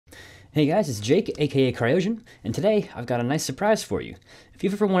Hey guys, it's Jake, aka Cryosion, and today I've got a nice surprise for you. If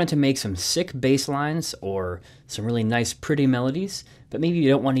you've ever wanted to make some sick bass lines or some really nice pretty melodies, but maybe you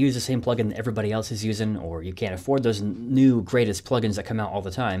don't want to use the same plugin that everybody else is using, or you can't afford those new greatest plugins that come out all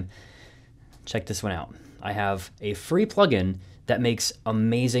the time, check this one out. I have a free plugin that makes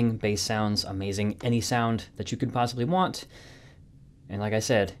amazing bass sounds, amazing any sound that you could possibly want, and like I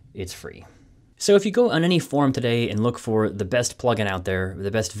said, it's free. So if you go on any forum today and look for the best plugin out there,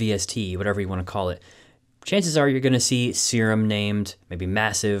 the best VST, whatever you want to call it, chances are you're going to see Serum named, maybe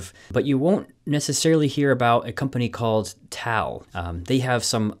Massive, but you won't necessarily hear about a company called TAL. They have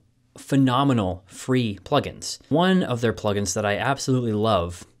some phenomenal free plugins. One of their plugins that I absolutely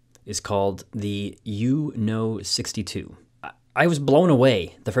love is called the U-No-62. I was blown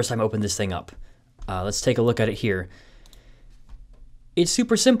away the first time I opened this thing up. Let's take a look at it here. It's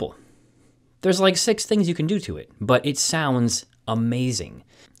super simple. There's like 6 things you can do to it, but it sounds amazing.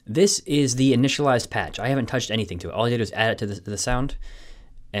 This is the initialized patch. I haven't touched anything to it. All I did was add it to the sound,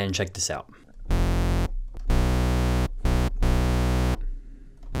 and check this out.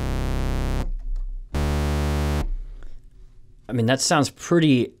 I mean, that sounds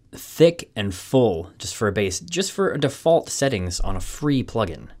pretty thick and full just for a bass, just for default settings on a free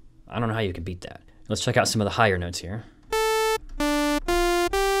plugin. I don't know how you could beat that. Let's check out some of the higher notes here.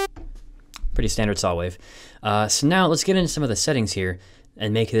 Pretty standard saw wave. So now let's get into some of the settings here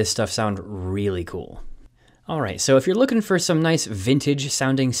and make this stuff sound really cool. All right, so if you're looking for some nice vintage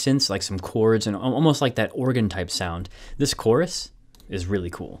sounding synths, like some chords and almost like that organ type sound, this chorus is really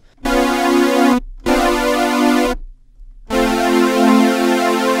cool. I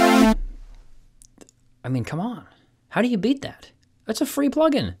mean, come on. How do you beat that? That's a free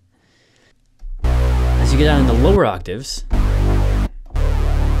plugin. As you get down in the lower octaves,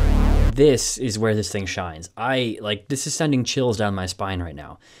 this is where this thing shines. This is sending chills down my spine right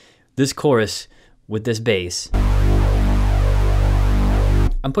now. This chorus with this bass,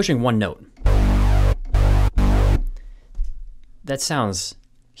 I'm pushing one note. That sounds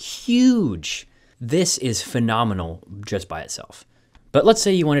huge. This is phenomenal just by itself. But let's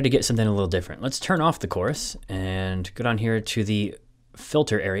say you wanted to get something a little different. Let's turn off the chorus and go down here to the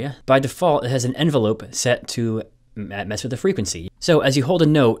filter area. By default, it has an envelope set to mess with the frequency. So as you hold a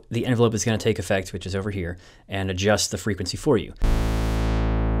note, the envelope is going to take effect, which is over here, and adjust the frequency for you.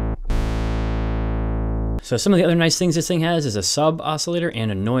 So some of the other nice things this thing has is a sub oscillator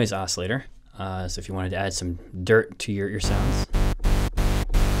and a noise oscillator. So if you wanted to add some dirt to your sounds.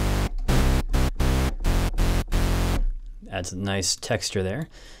 Adds a nice texture there.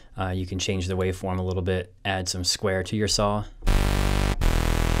 You can change the waveform a little bit, add some square to your saw.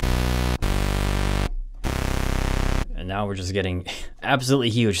 And now we're just getting absolutely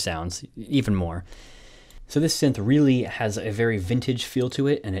huge sounds, even more. So this synth really has a very vintage feel to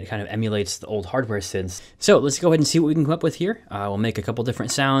it, and it kind of emulates the old hardware synths. So let's go ahead and see what we can come up with here. We'll make a couple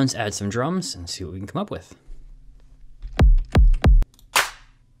different sounds, add some drums, and see what we can come up with.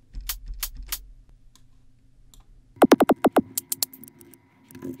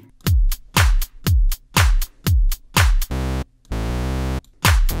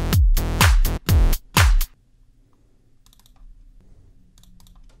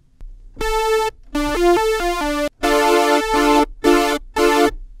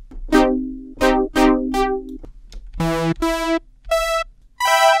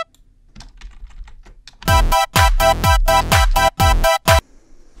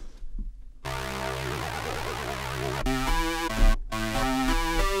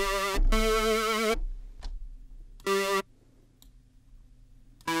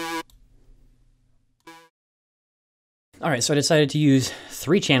 All right, so I decided to use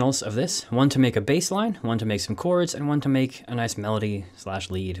 3 channels of this, one to make a bass line, one to make some chords, and one to make a nice melody slash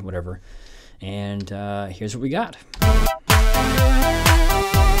lead, whatever. And here's what we got.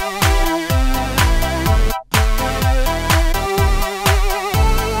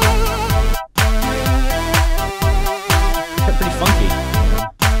 Pretty funky, you know?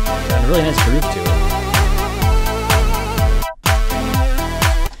 Got a really nice groove to it.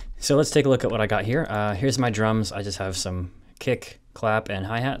 So let's take a look at what I got here. Here's my drums. I just have some kick, clap, and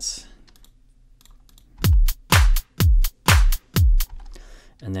hi-hats.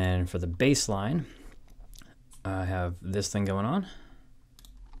 And then for the bass line, I have this thing going on.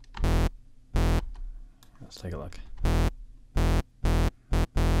 Let's take a look.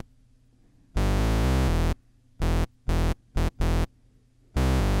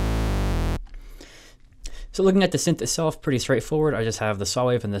 So looking at the synth itself, pretty straightforward. I just have the saw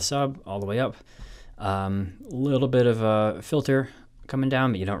wave and the sub all the way up. A little bit of a filter coming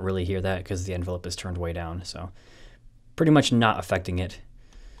down, but you don't really hear that because the envelope is turned way down. So pretty much not affecting it.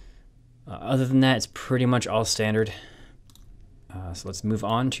 Other than that, it's pretty much all standard. So let's move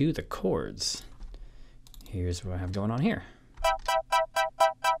on to the chords. Here's what I have going on here.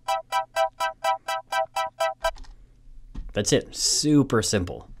 That's it. Super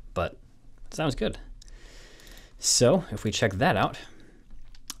simple, but it sounds good. So if we check that out,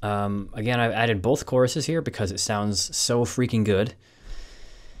 again, I've added both choruses here because it sounds so freaking good.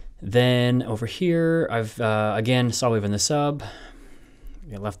 Then over here, I've, again, saw wave in the sub.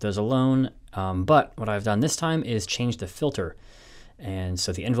 I left those alone. But what I've done this time is change the filter. And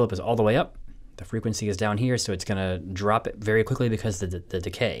so the envelope is all the way up. The frequency is down here, so it's going to drop it very quickly because of the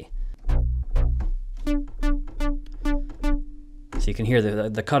decay. So you can hear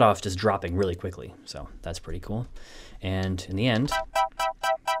the cutoff just dropping really quickly. So that's pretty cool. And in the end,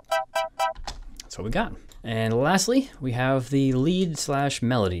 that's what we got. And lastly, we have the lead /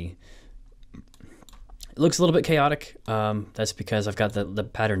 melody. It looks a little bit chaotic. That's because I've got the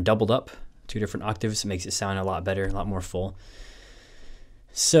pattern doubled up, 2 different octaves. It makes it sound a lot better, a lot more full.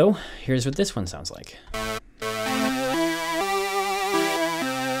 So here's what this one sounds like.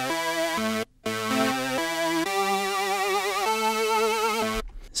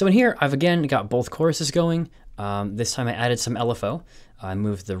 So in here, I've again got both choruses going. This time I added some LFO. I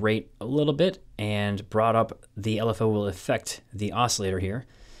moved the rate a little bit and brought up the LFO will affect the oscillator here.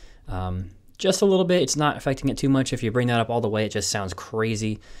 Just a little bit. It's not affecting it too much. If you bring that up all the way, it just sounds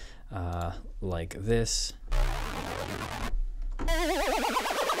crazy, like this.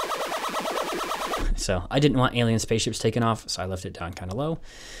 So I didn't want alien spaceships taken off, so I left it down kind of low.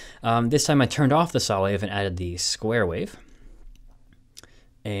 This time I turned off the saw wave and added the square wave.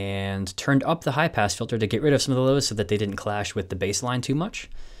 And turned up the high pass filter to get rid of some of the lows so that they didn't clash with the bass line too much.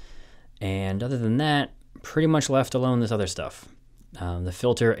 And other than that, pretty much left alone this other stuff. The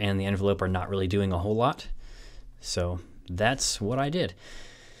filter and the envelope are not really doing a whole lot. So that's what I did.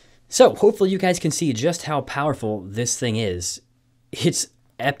 So hopefully you guys can see just how powerful this thing is. It's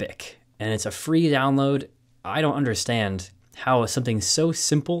epic and it's a free download. I don't understand how something so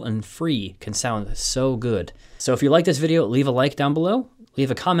simple and free can sound so good. So if you like this video, leave a like down below. Leave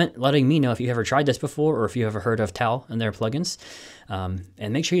a comment letting me know if you've ever tried this before or if you ever heard of TAL and their plugins.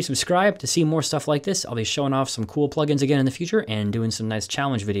 And make sure you subscribe to see more stuff like this. I'll be showing off some cool plugins again in the future and doing some nice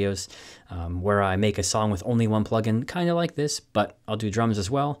challenge videos where I make a song with only one plugin, kind of like this, but I'll do drums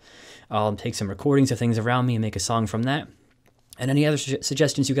as well. I'll take some recordings of things around me and make a song from that. And any other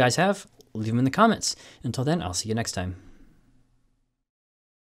suggestions you guys have, leave them in the comments. Until then, I'll see you next time.